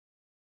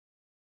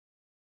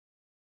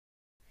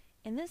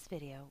In this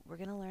video, we're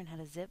going to learn how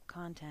to zip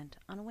content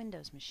on a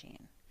Windows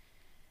machine.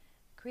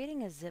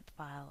 Creating a zip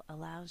file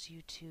allows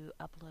you to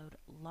upload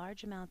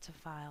large amounts of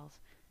files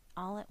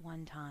all at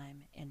one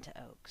time into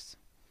OAKS.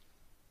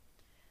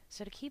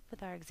 So to keep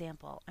with our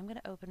example, I'm going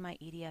to open my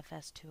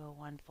EDFS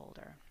 201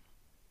 folder.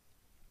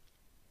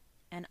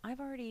 And I've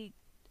already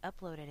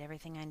uploaded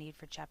everything I need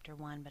for Chapter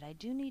 1, but I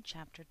do need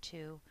Chapter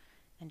 2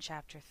 and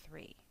Chapter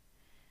 3.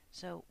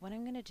 So what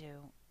I'm going to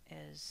do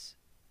is,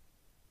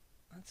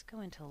 let's go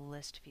into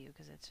list view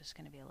because it's just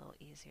going to be a little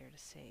easier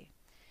to see.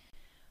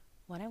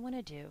 What I want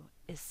to do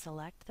is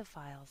select the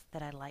files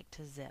that I'd like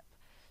to zip.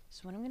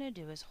 So what I'm going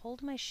to do is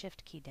hold my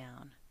Shift key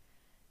down,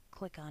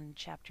 click on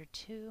Chapter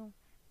 2,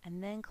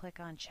 and then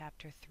click on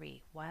Chapter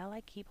 3 while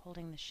I keep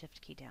holding the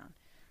Shift key down.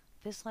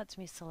 This lets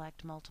me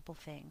select multiple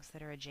things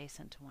that are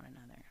adjacent to one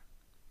another.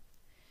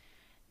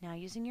 Now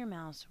using your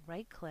mouse,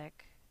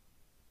 right-click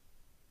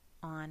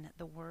on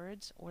the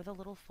words or the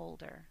little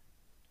folder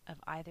of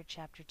either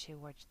Chapter 2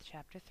 or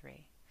Chapter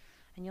 3,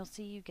 and you'll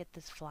see you get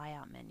this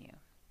flyout menu.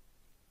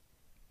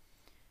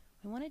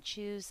 We want to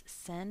choose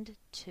Send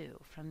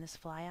To from this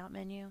flyout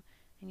menu,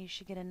 and you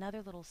should get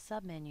another little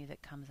sub-menu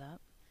that comes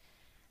up.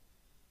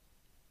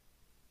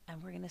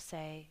 And we're going to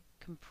say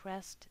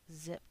Compressed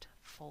Zipped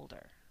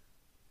Folder.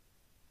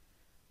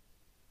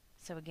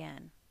 So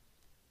again,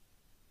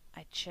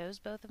 I chose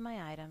both of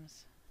my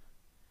items,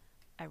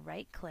 I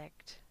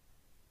right-clicked,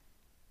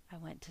 I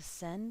went to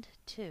Send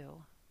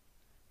To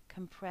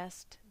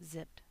Compressed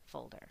Zipped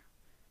Folder,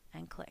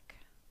 and click.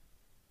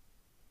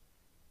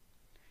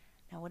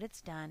 Now what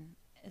it's done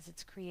is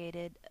it's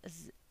created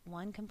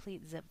one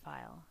complete zip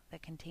file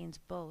that contains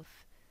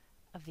both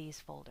of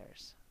these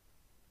folders.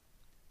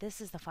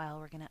 This is the file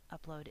we're going to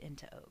upload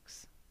into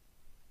OAKS.